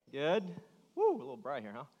Good. Woo, a little bright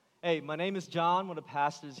here, huh? Hey, my name is John, one of the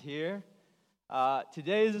pastors here.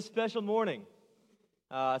 Today is a special morning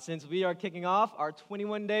since we are kicking off our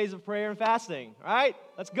 21 days of prayer and fasting. All right,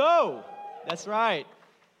 let's go. That's right.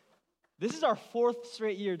 This is our fourth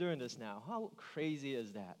straight year doing this now. How crazy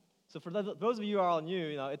is that? So for those of you who are all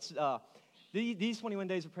new, it's these 21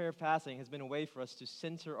 days of prayer and fasting has been a way for us to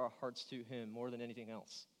center our hearts to Him more than anything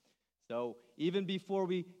else. So even before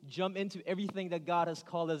we jump into everything that God has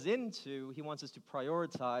called us into, He wants us to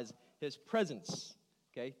prioritize His presence.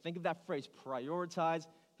 Okay? Think of that phrase, prioritize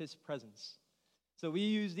His presence. So we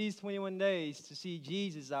use these 21 days to see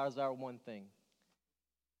Jesus as our one thing.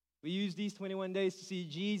 We use these 21 days to see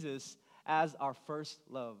Jesus as our first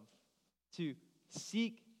love, to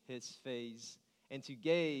seek His face and to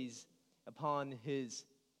gaze upon His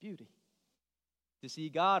beauty. To see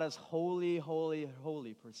God as holy, holy,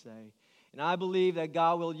 holy, per se. And I believe that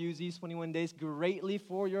God will use these 21 days greatly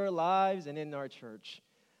for your lives and in our church.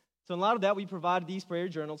 So in a lot of that, we provided these prayer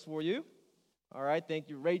journals for you. All right, thank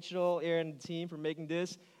you, Rachel, Aaron, and the team for making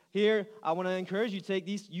this. Here, I want to encourage you to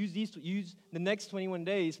use the next 21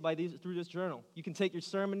 days through this journal. You can take your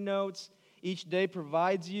sermon notes. Each day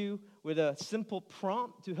provides you with a simple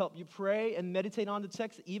prompt to help you pray and meditate on the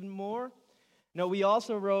text even more. Now, we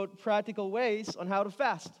also wrote practical ways on how to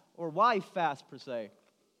fast, or why fast, per se.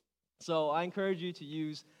 So I encourage you to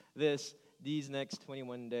use these next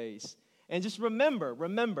 21 days. And just remember,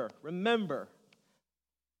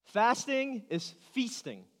 fasting is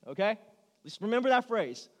feasting, okay? Just remember that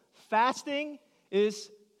phrase. Fasting is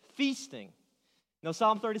feasting. Now,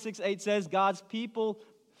 Psalm 36:8 says, God's people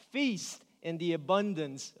feast in the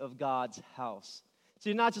abundance of God's house. So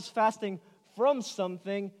you're not just fasting from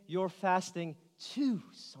something, you're fasting to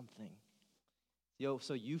something.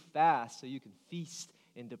 So you fast so you can feast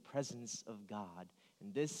in the presence of God.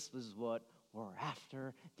 And this was what we're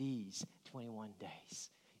after these 21 days.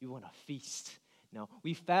 You want to feast. Now,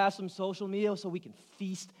 we fast from social media so we can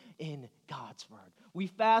feast in God's word. We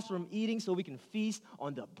fast from eating so we can feast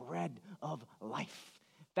on the bread of life.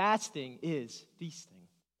 Fasting is feasting.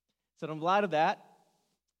 So in light of that,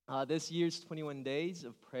 this year's 21 days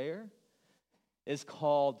of prayer is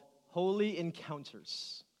called Holy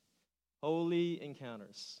Encounters. Holy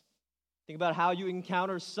Encounters. Think about how you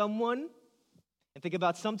encounter someone, and think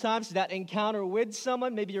about sometimes that encounter with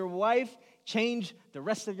someone, maybe your wife, change the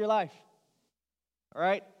rest of your life. All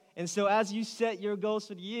right? And so as you set your goals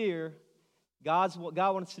for the year, God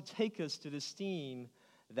wants to take us to this theme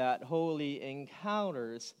that holy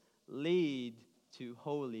encounters lead to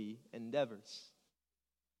holy endeavors.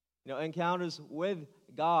 Encounters with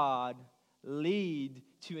God lead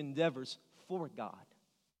to endeavors for God.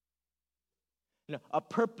 A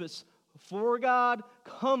purpose for God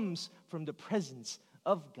comes from the presence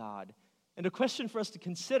of God. And the question for us to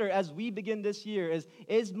consider as we begin this year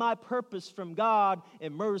is my purpose from God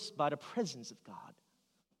immersed by the presence of God?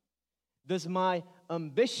 Does my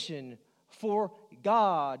ambition for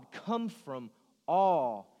God come from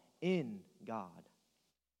awe in God?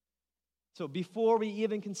 So before we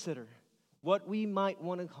even consider what we might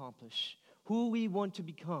want to accomplish, who we want to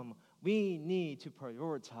become, we need to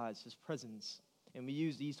prioritize His presence. And we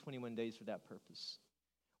use these 21 days for that purpose.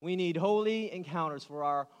 We need holy encounters for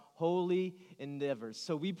our holy endeavors.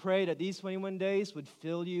 So we pray that these 21 days would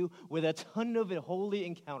fill you with a ton of holy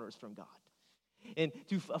encounters from God. And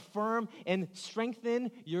to affirm and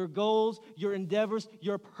strengthen your goals, your endeavors,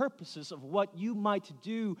 your purposes of what you might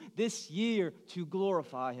do this year to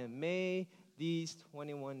glorify Him. May these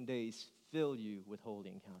 21 days fill you with holy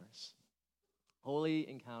encounters. Holy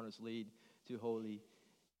encounters lead to holy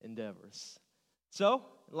endeavors. So,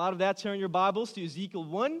 a lot of that, turn your Bibles to Ezekiel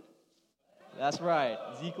 1. That's right,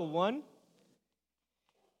 Ezekiel 1.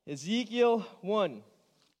 Ezekiel 1.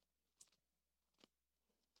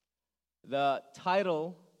 The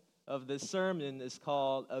title of this sermon is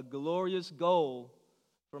called A Glorious Goal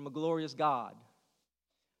from a Glorious God.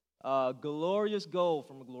 A glorious goal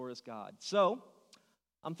from a glorious God. So,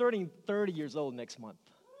 I'm turning 30 years old next month.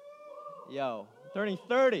 Turning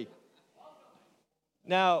 30.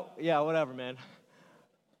 Now, whatever, man.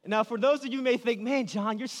 Now, for those of you who may think, man,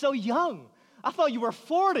 John, you're so young. I thought you were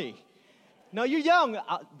 40. No, you're young.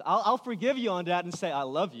 I'll forgive you on that and say, I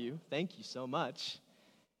love you. Thank you so much.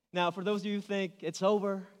 Now, for those of you who think it's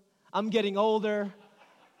over, I'm getting older,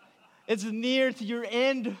 it's near to your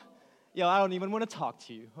end, I don't even want to talk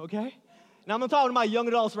to you, okay? Now, I'm talking to my young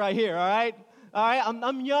adults right here, all right? All right,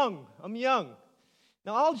 I'm young.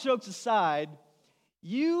 Now, all jokes aside,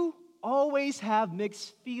 you always have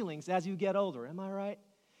mixed feelings as you get older, am I right?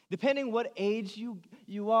 Depending what age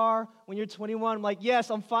you are, when you're 21, I'm like,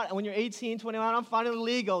 yes, I'm fine. When you're 18, 21, I'm finally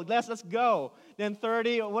legal. Let's go. Then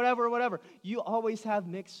 30 or whatever. You always have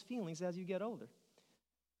mixed feelings as you get older.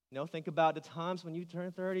 Think about the times when you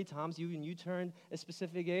turn 30, times when you turn a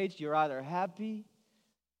specific age. You're either happy,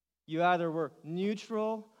 you either were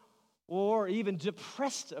neutral, or even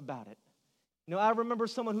depressed about it. I remember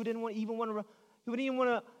someone who didn't even want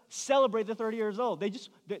to celebrate the 30 years old. They just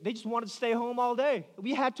wanted to stay home all day.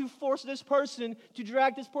 We had to force this person to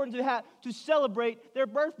drag this person to celebrate their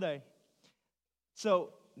birthday. So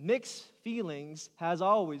mixed feelings has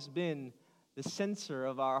always been the center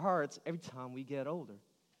of our hearts every time we get older.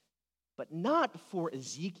 But not for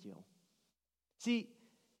Ezekiel. See,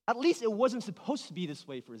 at least it wasn't supposed to be this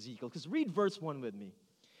way for Ezekiel, because read verse 1 with me.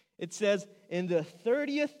 It says, in the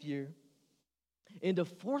 30th year, in the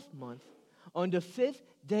 4th month, on the 5th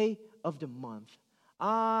day of the month,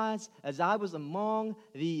 as I was among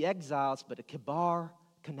the exiles by the Kebar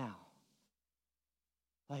Canal.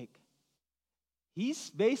 He's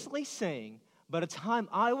basically saying, by the time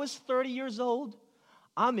I was 30 years old,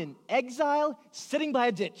 I'm in exile sitting by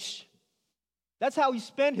a ditch. That's how he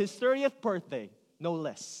spent his 30th birthday, no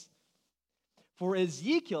less. For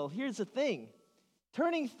Ezekiel, here's the thing.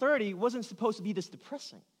 Turning 30 wasn't supposed to be this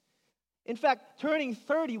depressing. In fact, turning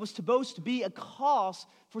 30 was supposed to be a cause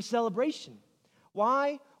for celebration.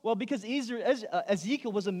 Why? Well, because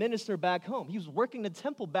Ezekiel was a minister back home. He was working the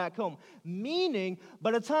temple back home, meaning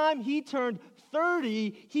by the time he turned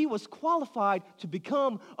 30, he was qualified to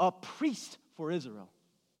become a priest for Israel.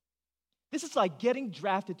 This is like getting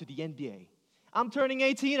drafted to the NBA. I'm turning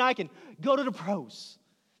 18, I can go to the pros.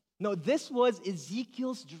 No, this was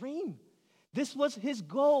Ezekiel's dream. This was his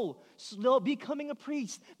goal, becoming a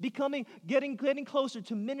priest, getting closer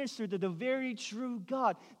to minister to the very true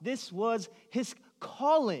God. This was his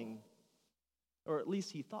calling, or at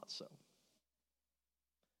least he thought so.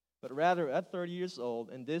 But rather, at 30 years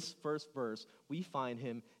old, in this first verse, we find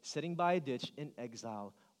him sitting by a ditch in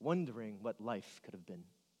exile, wondering what life could have been.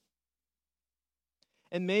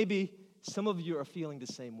 And maybe some of you are feeling the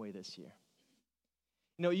same way this year.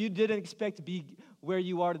 You didn't expect to be where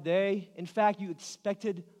you are today. In fact, you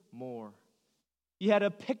expected more. You had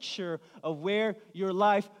a picture of where your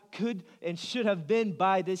life could and should have been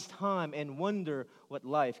by this time and wonder what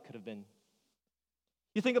life could have been.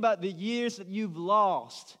 You think about the years that you've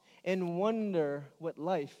lost and wonder what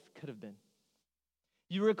life could have been.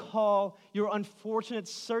 You recall your unfortunate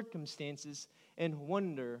circumstances and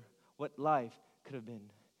wonder what life could have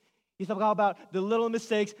been. You think about the little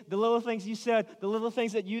mistakes, the little things you said, the little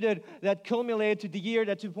things that you did that culminated to the year,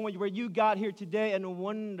 to the point where you got here today, and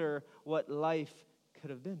wonder what life could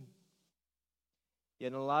have been. Yet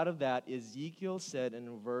in a lot of that, Ezekiel said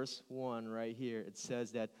in verse 1 right here, it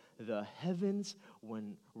says that the heavens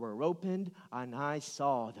were opened and I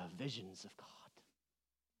saw the visions of God.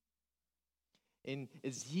 In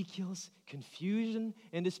Ezekiel's confusion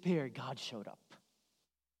and despair, God showed up.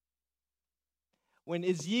 When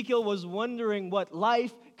Ezekiel was wondering what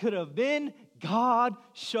life could have been, God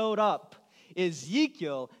showed up.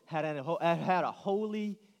 Ezekiel had a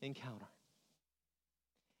holy encounter.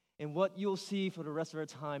 And what you'll see for the rest of our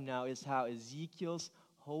time now is how Ezekiel's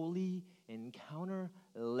holy encounter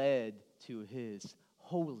led to his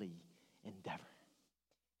holy endeavor.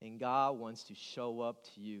 And God wants to show up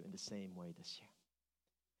to you in the same way this year.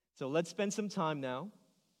 So let's spend some time now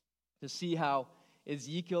to see how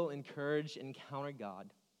Ezekiel encouraged and encountered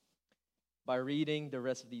God by reading the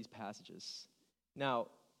rest of these passages. Now,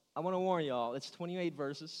 I want to warn y'all, it's 28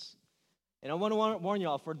 verses. And I want to warn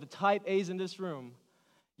y'all, for the type A's in this room,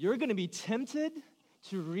 you're going to be tempted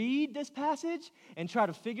to read this passage and try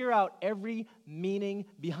to figure out every meaning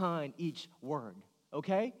behind each word,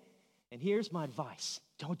 okay? And here's my advice.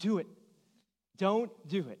 Don't do it. Don't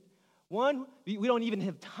do it. One, we don't even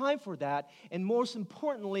have time for that. And most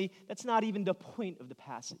importantly, that's not even the point of the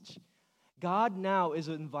passage. God now is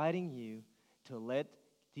inviting you to let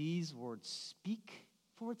these words speak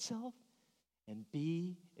for itself and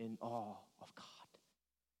be in awe of God.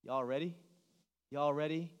 Y'all ready? Y'all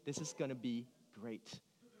ready? This is going to be great.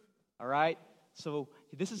 All right? So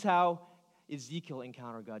this is how Ezekiel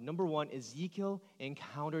encountered God. Number one, Ezekiel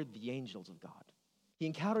encountered the angels of God. He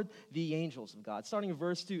encountered the angels of God. Starting in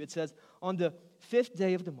verse 2, it says, on the 5th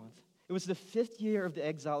day of the month, it was the 5th year of the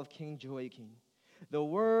exile of King Jehoiakim, the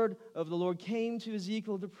word of the Lord came to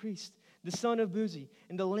Ezekiel the priest, the son of Buzi,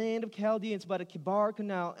 in the land of Chaldeans by the Kebar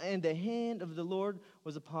Canal, and the hand of the Lord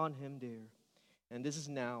was upon him there. And this is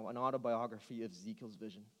now an autobiography of Ezekiel's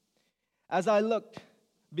vision. As I looked,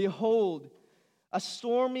 behold, a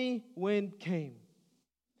stormy wind came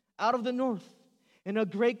out of the north, and a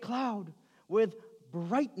great cloud with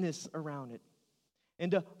brightness around it,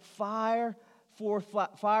 and a fire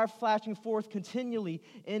flashing forth continually,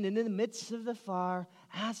 and in the midst of the fire,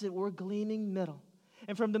 as it were, gleaming metal.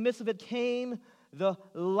 And from the midst of it came the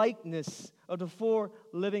likeness of the four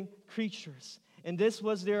living creatures. And this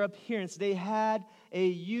was their appearance. They had a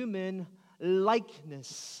human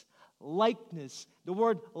likeness. Likeness. The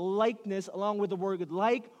word likeness, along with the word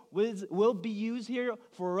like, will be used here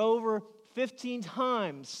for over 15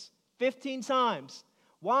 times. 15 times.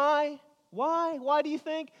 Why? Why? Why do you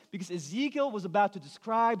think? Because Ezekiel was about to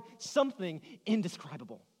describe something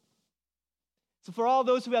indescribable. So for all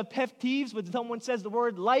those who have pet peeves when someone says the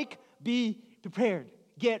word like, be prepared.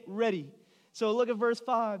 Get ready. So look at verse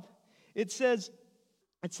 5. It says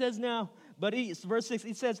now, verse 6,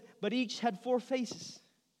 it says, but each had 4 faces,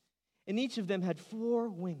 and each of them had 4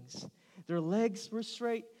 wings. Their legs were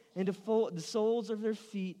straight, and the soles of their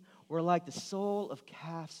feet were like the sole of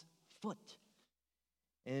calf's foot.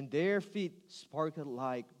 And their feet sparkled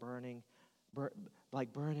like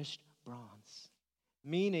burnished bronze.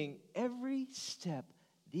 Meaning, every step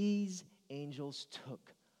these angels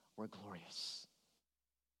took were glorious.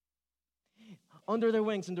 Under their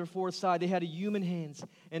wings, on their 4 sides, they had human hands.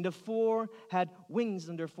 And the 4 had wings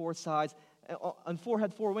on their 4 sides. And 4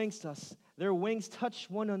 had 4 wings thus. Their wings touched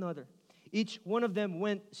one another. Each one of them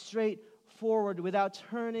went straight forward without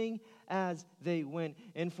turning as they went.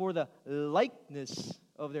 And for the likeness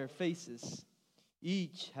of their faces,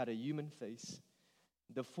 each had a human face.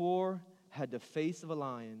 The 4 had the face of a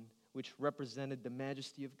lion, which represented the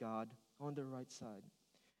majesty of God, on the right side.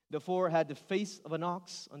 The 4 had the face of an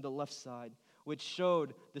ox on the left side, which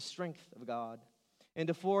showed the strength of God. And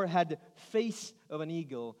the 4 had the face of an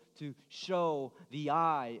eagle to show the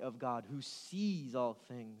eye of God, who sees all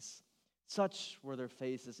things. Such were their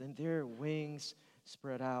faces, and their wings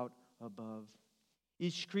spread out above.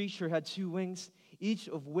 Each creature had 2 wings, each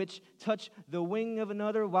of which touched the wing of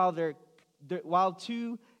another, while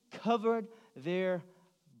 2 covered their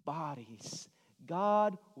bodies.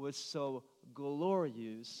 God was so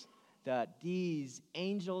glorious that these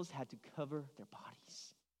angels had to cover their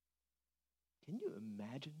bodies. Can you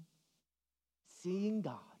imagine seeing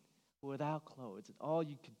God without clothes, and all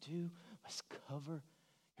you could do was cover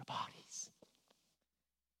your bodies?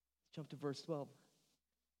 Jump to verse 12.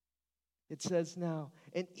 It says now,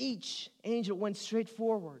 and each angel went straight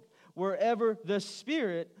forward. Wherever the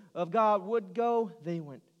Spirit of God would go, they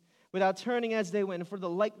went, without turning as they went. And for the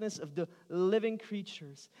likeness of the living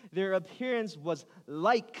creatures, their appearance was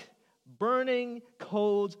like burning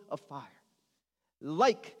coals of fire,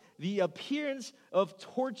 like the appearance of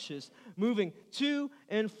torches moving to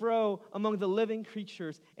and fro among the living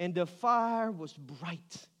creatures. And the fire was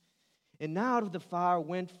bright, and out of the fire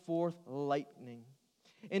went forth lightning.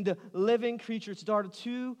 And the living creatures darted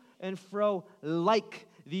to and fro like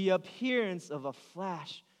the appearance of a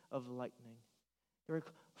flash of lightning.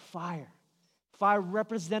 Fire. Fire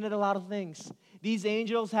represented a lot of things. These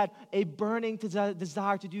angels had a burning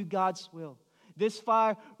desire to do God's will. This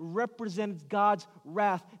fire represented God's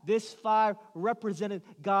wrath. This fire represented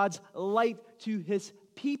God's light to his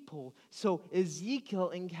people. So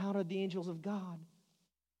Ezekiel encountered the angels of God.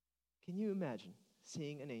 Can you imagine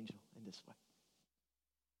seeing an angel in this way?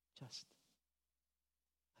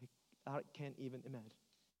 I can't even imagine.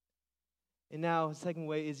 And now, the second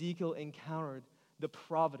way, Ezekiel encountered the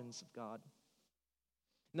providence of God.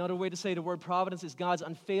 Another way to say the word providence is God's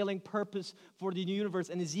unfailing purpose for the universe.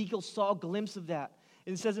 And Ezekiel saw a glimpse of that.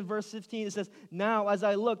 And it says in verse 15, it says, now as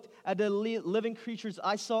I looked at the living creatures,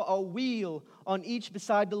 I saw a wheel on each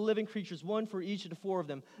beside the living creatures, one for each of the 4 of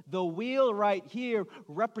them. The wheel right here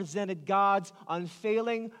represented God's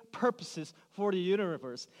unfailing purposes for the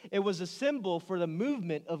universe. It was a symbol for the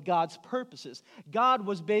movement of God's purposes. God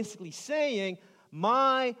was basically saying,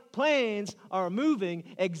 my plans are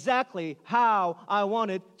moving exactly how I want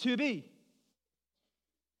it to be.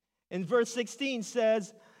 And verse 16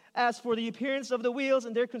 says, as for the appearance of the wheels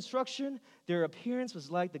and their construction, their appearance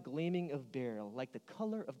was like the gleaming of beryl, like the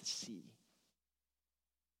color of the sea.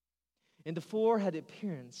 And the 4 had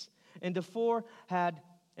appearance, and the 4 had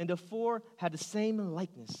the same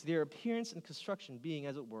likeness, their appearance and construction being,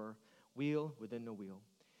 as it were, wheel within a wheel.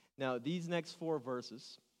 Now, these next 4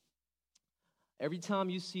 verses, every time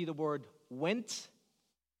you see the word went,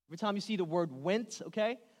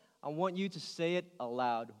 okay, I want you to say it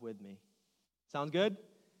aloud with me. Sounds good?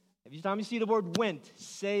 Every time you see the word went,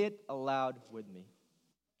 say it aloud with me.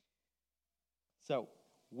 So,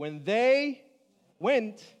 when they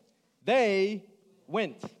went, they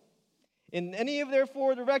went in any of their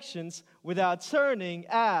 4 directions without turning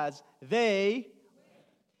as they.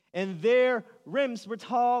 And their rims were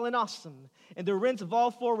tall and awesome. And the rims of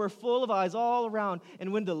all four were full of eyes all around.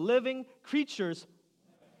 And when the living creatures,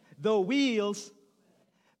 the wheels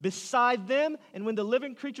beside them, and when the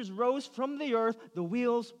living creatures rose from the earth, the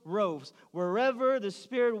wheels rose. Wherever the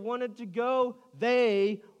Spirit wanted to go,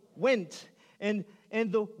 they went. And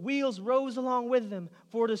the wheels rose along with them.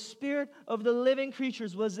 For the spirit of the living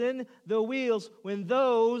creatures was in the wheels. When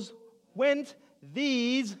those went,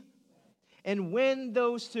 these. And when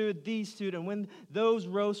those stood, these stood. And when those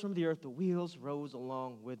rose from the earth, the wheels rose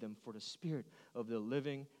along with them. For the spirit of the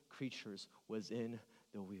living creatures was in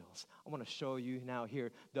the wheels. I want to show you now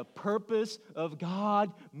here. The purpose of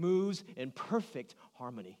God moves in perfect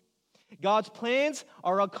harmony. God's plans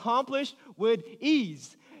are accomplished with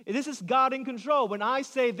ease. This is God in control. When I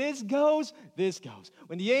say this goes, this goes.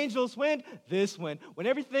 When the angels went, this went. When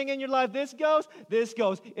everything in your life, this goes, this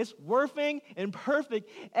goes. It's working in perfect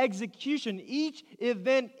execution. Each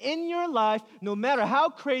event in your life, no matter how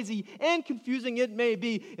crazy and confusing it may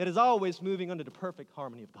be, it is always moving under the perfect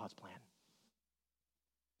harmony of God's plan.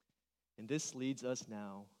 And this leads us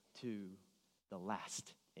now to the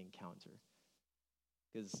last encounter.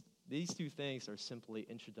 Because these two things are simply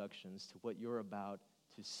introductions to what you're about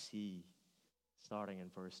to see, starting in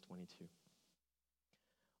verse 22.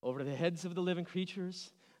 Over the heads of the living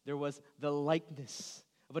creatures, there was the likeness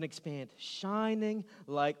of an expanse, shining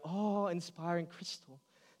like awe-inspiring crystal,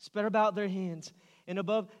 spread about their hands. And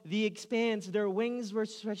above the expanse, their wings were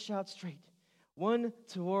stretched out straight, one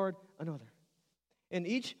toward another. And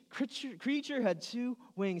each creature had two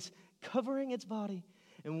wings covering its body.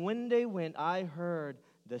 And when they went, I heard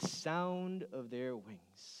the sound of their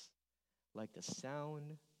wings, like the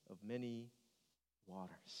sound of many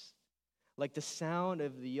waters, like the sound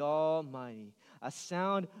of the Almighty, a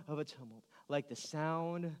sound of a tumult, like the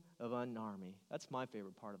sound of an army. That's my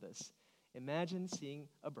favorite part of this. Imagine seeing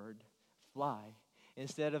a bird fly.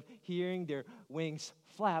 Instead of hearing their wings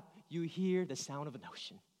flap, you hear the sound of an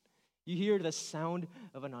ocean. You hear the sound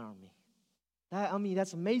of an army.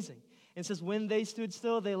 That's amazing. And it says, when they stood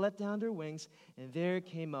still, they let down their wings, and there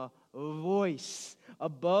came a voice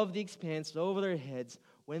above the expanse over their heads.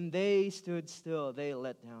 When they stood still, they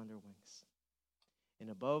let down their wings. And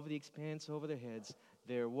above the expanse over their heads,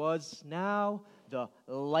 there was now the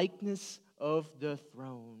likeness of the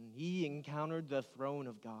throne. He encountered the throne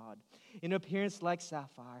of God in appearance like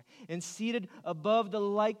sapphire. And seated above the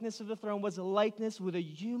likeness of the throne was a likeness with a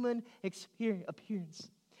human appearance.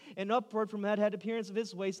 And upward from that head appearance of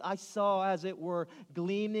his waist, I saw, as it were,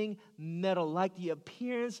 gleaming metal, like the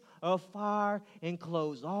appearance of fire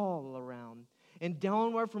enclosed all around. And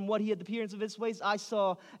downward from what he had the appearance of his waist, I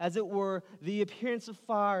saw, as it were, the appearance of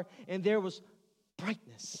fire, and there was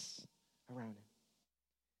brightness around him,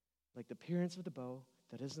 like the appearance of the bow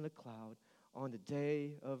that is in a cloud on the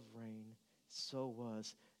day of rain. So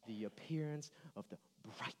was the appearance of the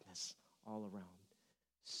brightness all around.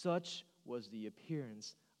 Such was the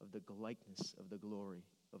appearance of the likeness of the glory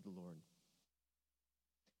of the Lord.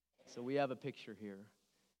 So we have a picture here.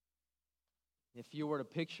 If you were to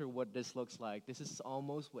picture what this looks like, this is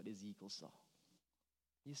almost what Ezekiel saw.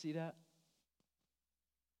 You see that?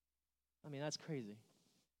 That's crazy.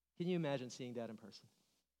 Can you imagine seeing that in person?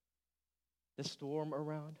 The storm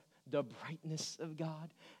around, the brightness of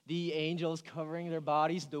God, the angels covering their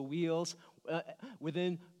bodies, the wheels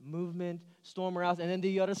within movement, storm around, and then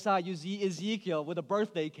the other side, you see Ezekiel with a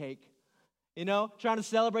birthday cake, trying to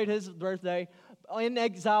celebrate his birthday, in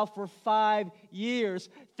exile for 5 years,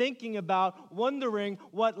 thinking about, wondering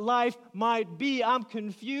what life might be. I'm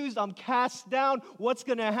confused. I'm cast down. What's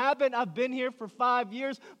going to happen? I've been here for 5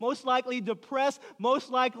 years, most likely depressed,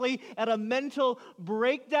 most likely at a mental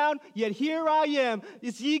breakdown. Yet here I am,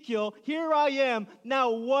 Ezekiel, here I am. Now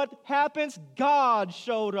what happens? God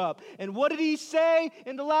showed up. And what did he say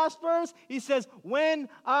in the last verse? He says, when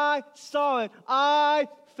I saw it, I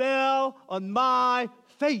fell on my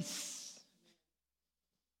face.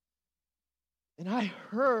 And I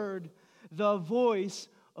heard the voice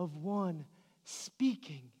of one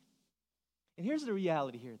speaking. And here's the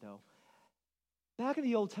reality here, though. Back in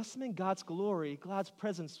the Old Testament, God's glory, God's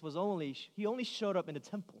presence he only showed up in the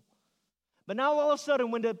temple. But now all of a sudden,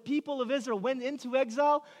 when the people of Israel went into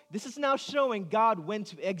exile, this is now showing God went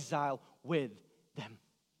to exile with them.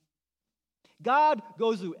 God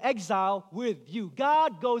goes to exile with you.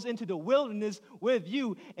 God goes into the wilderness with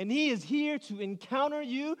you. And he is here to encounter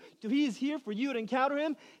you. He is here for you to encounter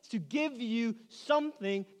him, to give you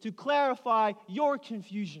something to clarify your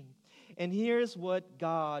confusion. And here's what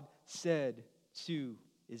God said to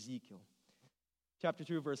Ezekiel. Chapter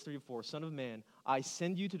 2, verse 3 to 4. Son of man, I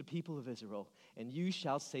send you to the people of Israel, and you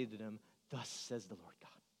shall say to them, thus says the Lord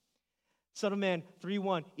God. Son of man,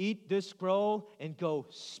 3:1, eat this scroll and go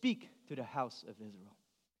speak to the house of Israel.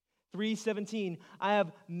 3:17, I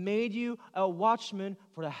have made you a watchman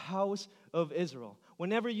for the house of Israel.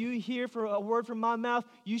 Whenever you hear a word from my mouth,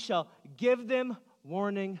 you shall give them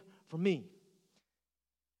warning from me.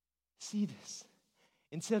 See this.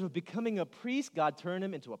 Instead of becoming a priest, God turned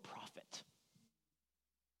him into a prophet.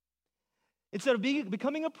 Instead of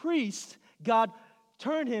becoming a priest, God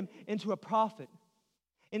turned him into a prophet.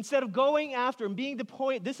 Instead of going after and being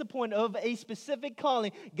disappointed of a specific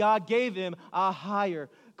calling, God gave him a higher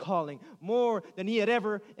calling, more than he had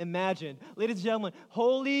ever imagined. Ladies and gentlemen,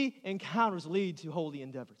 holy encounters lead to holy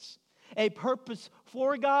endeavors. A purpose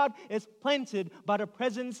for God is planted by the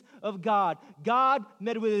presence of God. God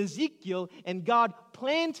met with Ezekiel, and God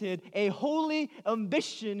planted a holy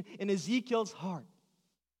ambition in Ezekiel's heart.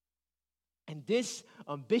 And this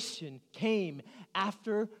ambition came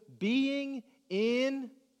after being in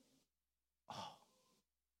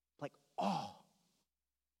awe.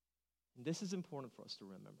 And this is important for us to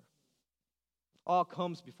remember. Awe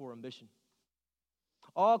comes before ambition.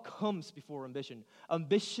 Awe comes before ambition.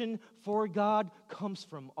 Ambition for God comes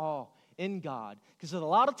from awe in God. Because a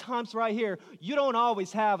lot of times right here, you don't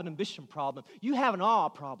always have an ambition problem. You have an awe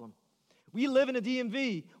problem. We live in a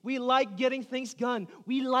DMV. We like getting things done.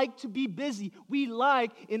 We like to be busy. We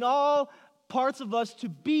like, in all parts of us, to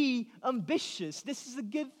be ambitious. This is a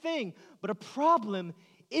good thing. But a problem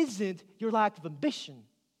isn't your lack of ambition.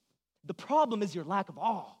 The problem is your lack of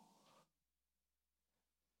awe.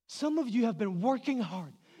 Some of you have been working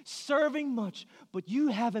hard, serving much, but you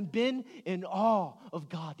haven't been in awe of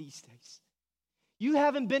God these days. You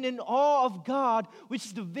haven't been in awe of God, which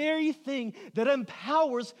is the very thing that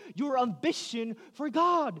empowers your ambition for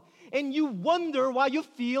God. And you wonder why you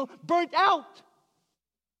feel burnt out.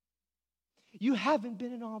 You haven't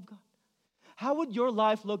been in awe of God. How would your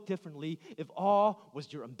life look differently if awe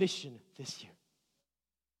was your ambition this year?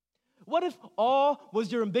 What if awe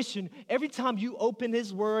was your ambition every time you open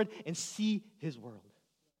His Word and see His world?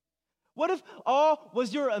 What if awe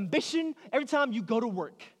was your ambition every time you go to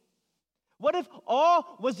work? What if awe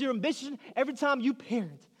was your ambition every time you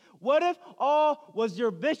parent? What if awe was your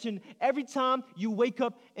ambition every time you wake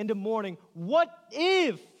up in the morning? What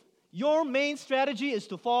if your main strategy is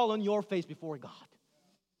to fall on your face before God?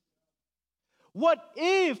 What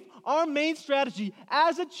if our main strategy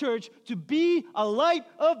as a church to be a light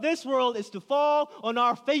of this world is to fall on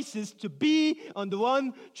our faces to be on the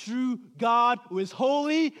one true God who is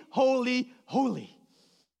holy, holy, holy?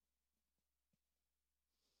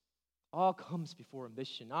 Awe comes before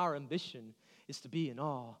ambition. Our ambition is to be in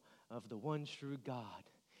awe of the one true God.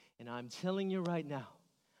 And I'm telling you right now,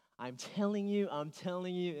 I'm telling you,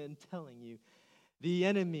 the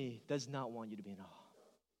enemy does not want you to be in awe.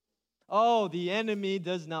 Oh, the enemy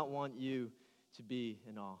does not want you to be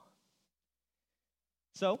in awe.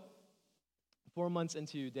 So, 4 months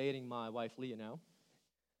into dating my wife, Leah now,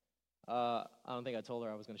 I don't think I told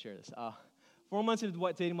her I was going to share this. 4 months into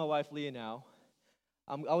dating my wife, Leah now,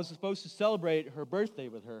 I was supposed to celebrate her birthday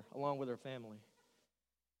with her, along with her family.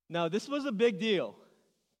 Now, this was a big deal.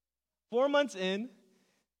 4 months in,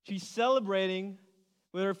 she's celebrating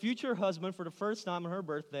with her future husband for the first time on her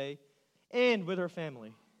birthday and with her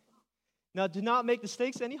family. Now, to not make the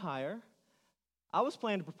stakes any higher, I was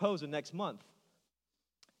planning to propose the next month.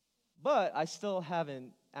 But I still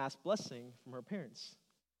haven't asked blessing from her parents.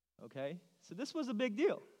 Okay? So this was a big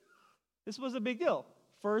deal.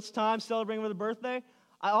 First time celebrating with a birthday,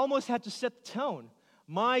 I almost had to set the tone.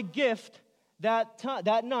 My gift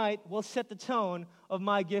that night will set the tone of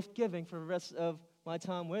my gift giving for the rest of my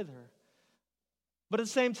time with her. But at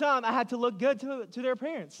the same time, I had to look good to their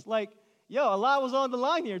parents. Like, a lot was on the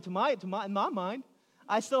line here in my mind.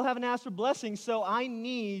 I still haven't asked for blessings, so I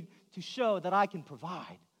need to show that I can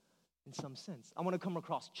provide in some sense. I want to come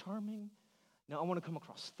across charming. Now, I want to come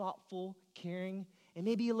across thoughtful, caring, and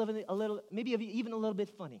maybe even a little bit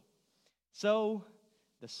funny. So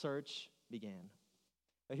the search began.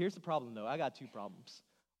 But here's the problem, though. I got two problems.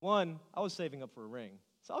 One, I was saving up for a ring,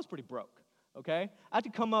 so I was pretty broke, okay? I had to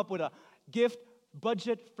come up with a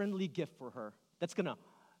budget-friendly gift for her that's going to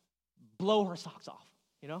blow her socks off,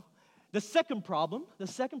 The second problem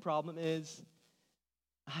is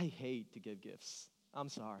I hate to give gifts. I'm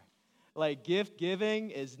sorry. Like, gift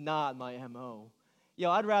giving is not my MO.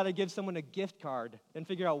 I'd rather give someone a gift card than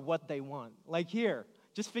figure out what they want. Like, here,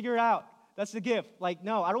 just figure it out. That's the gift. Like,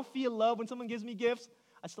 no, I don't feel love when someone gives me gifts.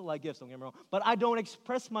 I still like gifts, don't get me wrong. But I don't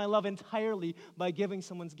express my love entirely by giving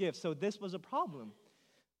someone's gifts. So this was a problem.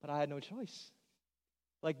 But I had no choice.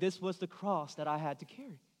 Like, this was the cross that I had to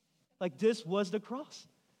carry. Like, this was the cross.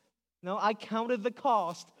 No, I counted the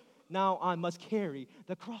cost. Now I must carry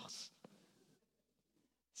the cross.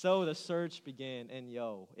 So the search began, and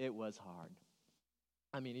it was hard.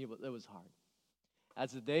 It was hard.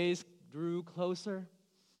 As the days drew closer,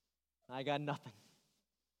 I got nothing.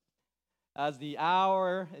 As the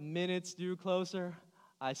hour and minutes drew closer,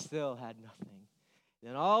 I still had nothing.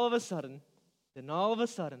 Then all of a sudden,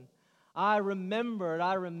 I remembered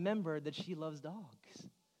that she loves dogs.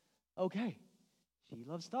 Okay, she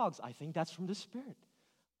loves dogs. I think that's from the Spirit.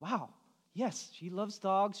 Wow, yes, she loves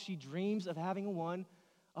dogs. She dreams of having one.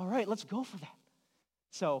 All right, let's go for that.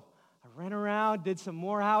 So I ran around, did some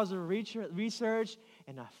more hours of research,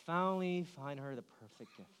 and I finally find her the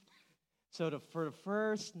perfect gift. So for the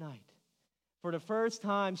first night, for the first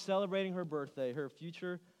time celebrating her birthday, her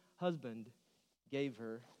future husband gave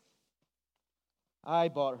her, I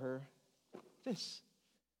bought her this.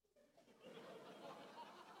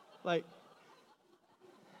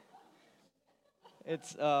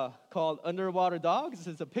 It's called Underwater Dogs.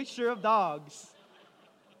 It's a picture of dogs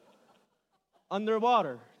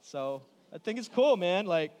underwater. So I think it's cool, man.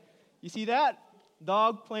 You see that?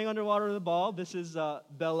 Dog playing underwater with a ball. This is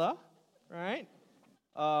Bella, right?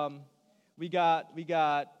 We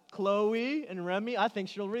got Chloe and Remy. I think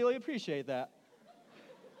she'll really appreciate that.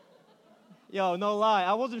 Yo, no lie.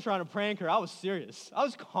 I wasn't trying to prank her. I was serious. I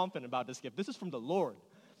was confident about this gift. This is from the Lord.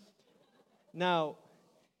 Now,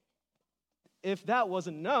 if that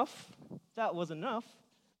wasn't enough,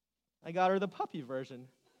 I got her the puppy version.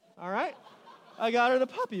 All right? I got her the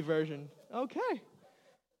puppy version. Okay.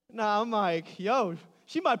 Now I'm like,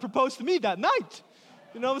 she might propose to me that night.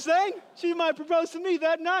 You know what I'm saying? She might propose to me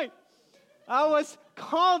that night. I was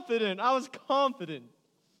confident.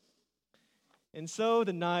 And so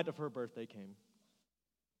the night of her birthday came.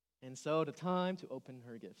 And so the time to open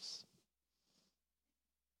her gifts.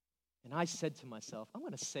 And I said to myself, I'm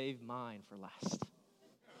going to save mine for last.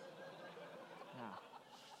 Yeah.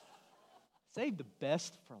 Save the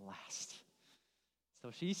best for last.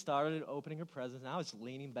 So she started opening her presents, and I was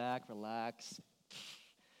leaning back, relaxed.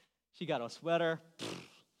 She got a sweater.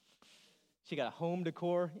 She got a home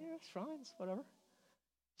decor. Yeah, it's fine, it's whatever.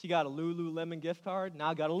 She got a Lululemon gift card. Now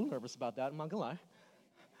I got a little nervous about that, I'm not going to lie.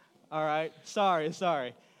 All right, sorry.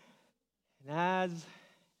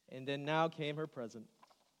 And then now came her present.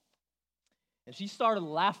 And she started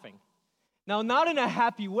laughing. Now, not in a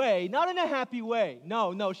happy way.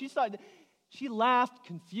 No, she laughed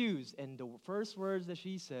confused. And the first words that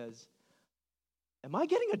she says, am I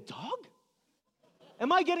getting a dog?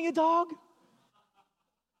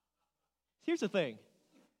 Here's the thing.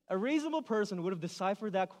 A reasonable person would have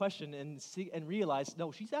deciphered that question and realized,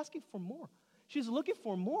 no, she's asking for more. She's looking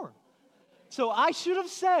for more. So I should have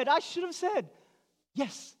said,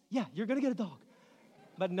 yes, yeah, you're going to get a dog.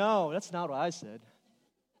 But no, that's not what I said.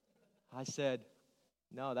 I said,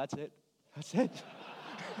 no, that's it. That's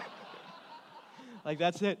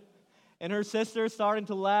it. And her sister starting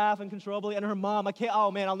to laugh uncontrollably, and her mom,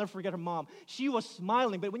 I'll never forget her mom. She was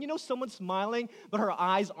smiling, but when someone's smiling, but her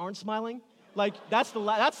eyes aren't smiling, that's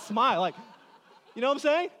smile, you know what I'm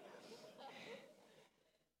saying?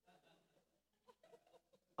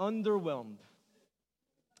 Underwhelmed.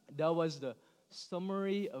 That was the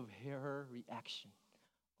summary of her reaction.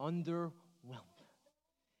 Underwhelmed.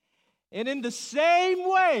 And in the same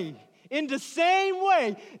way,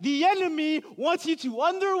 the enemy wants you to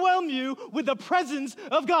underwhelm you with the presence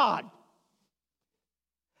of God.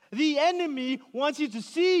 The enemy wants you to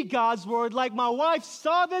see God's word like my wife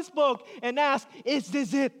saw this book and asked, is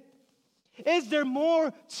this it? Is there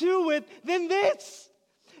more to it than this?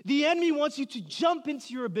 The enemy wants you to jump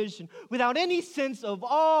into your ambition without any sense of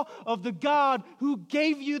awe of the God who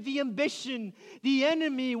gave you the ambition. The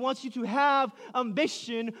enemy wants you to have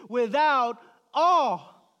ambition without awe.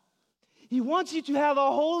 He wants you to have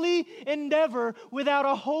a holy endeavor without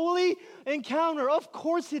a holy encounter. Of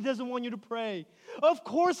course he doesn't want you to pray. Of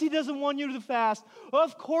course he doesn't want you to fast.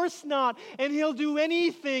 Of course not. And he'll do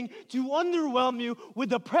anything to underwhelm you with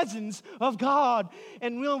the presence of God.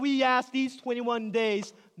 And when we ask these 21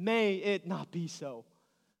 days, may it not be so.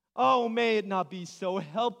 Oh, may it not be so.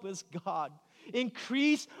 Help us, God.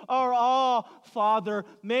 Increase our awe, Father.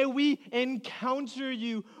 May we encounter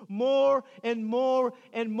you more and more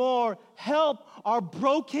and more. Help our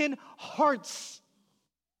broken hearts.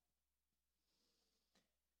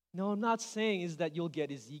 No, I'm not saying is that you'll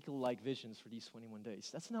get Ezekiel-like visions for these 21 days.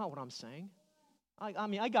 That's not what I'm saying.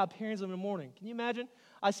 I got parents in the morning. Can you imagine?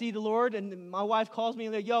 I see the Lord and my wife calls me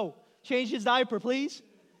and they're like, change his diaper, please.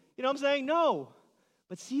 You know what I'm saying? No.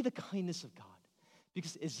 But see the kindness of God.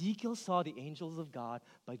 Because Ezekiel saw the angels of God,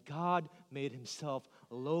 but God made himself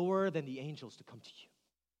lower than the angels to come to you.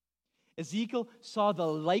 Ezekiel saw the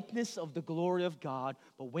likeness of the glory of God,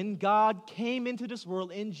 but when God came into this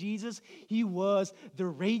world in Jesus, he was the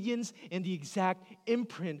radiance and the exact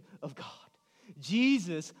imprint of God.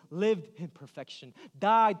 Jesus lived in perfection,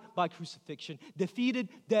 died by crucifixion, defeated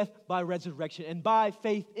death by resurrection, and by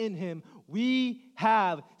faith in him, we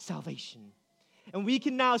have salvation. And we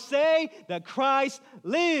can now say that Christ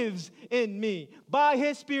lives in me. By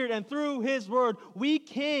his Spirit and through his word, we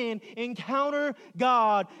can encounter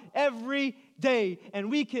God every day.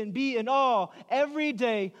 And we can be in awe every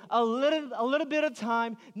day, a little bit of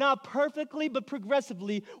time, not perfectly, but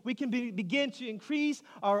progressively. We can begin to increase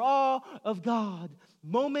our awe of God.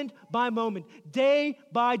 Moment by moment, day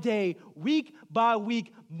by day, week by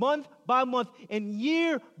week, month by month, and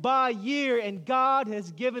year by year. And God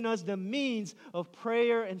has given us the means of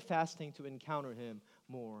prayer and fasting to encounter him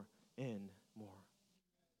more and more.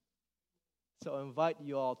 So I invite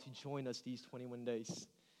you all to join us these 21 days.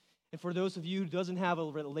 And for those of you who doesn't have a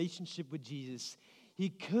relationship with Jesus, he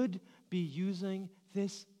could be using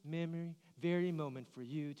this very moment for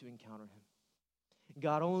you to encounter him.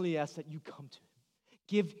 God only asks that you come to him.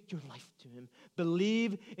 Give your life to him.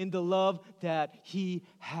 Believe in the love that he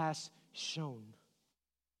has shown.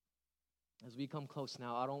 As we come close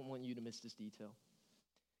now, I don't want you to miss this detail.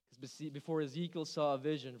 Because before Ezekiel saw a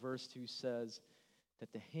vision, verse 2 says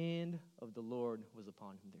that the hand of the Lord was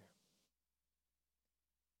upon him there.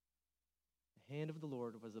 The hand of the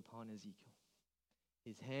Lord was upon Ezekiel.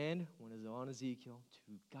 His hand was on Ezekiel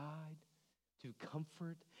to guide, to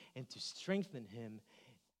comfort, and to strengthen him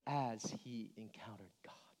as he encountered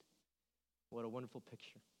God. What a wonderful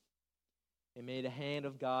picture. And may the hand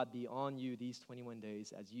of God be on you these 21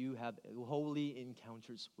 days as you have holy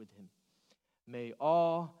encounters with him. May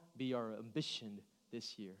all be our ambition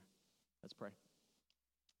this year. Let's pray.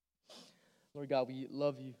 Lord God, we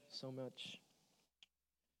love you so much.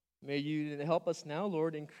 May you help us now,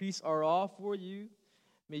 Lord, increase our awe for you.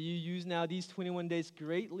 May you use now these 21 days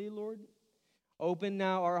greatly, Lord. Open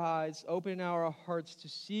now our eyes, open now our hearts to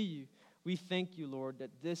see you. We thank you, Lord, that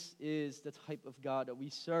this is the type of God that we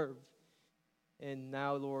serve. And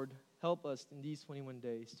now, Lord, help us in these 21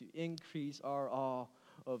 days to increase our awe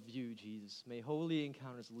of you, Jesus. May holy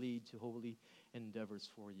encounters lead to holy endeavors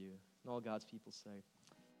for you. And all God's people say,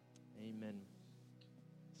 amen.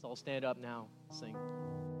 So I'll stand up now, sing.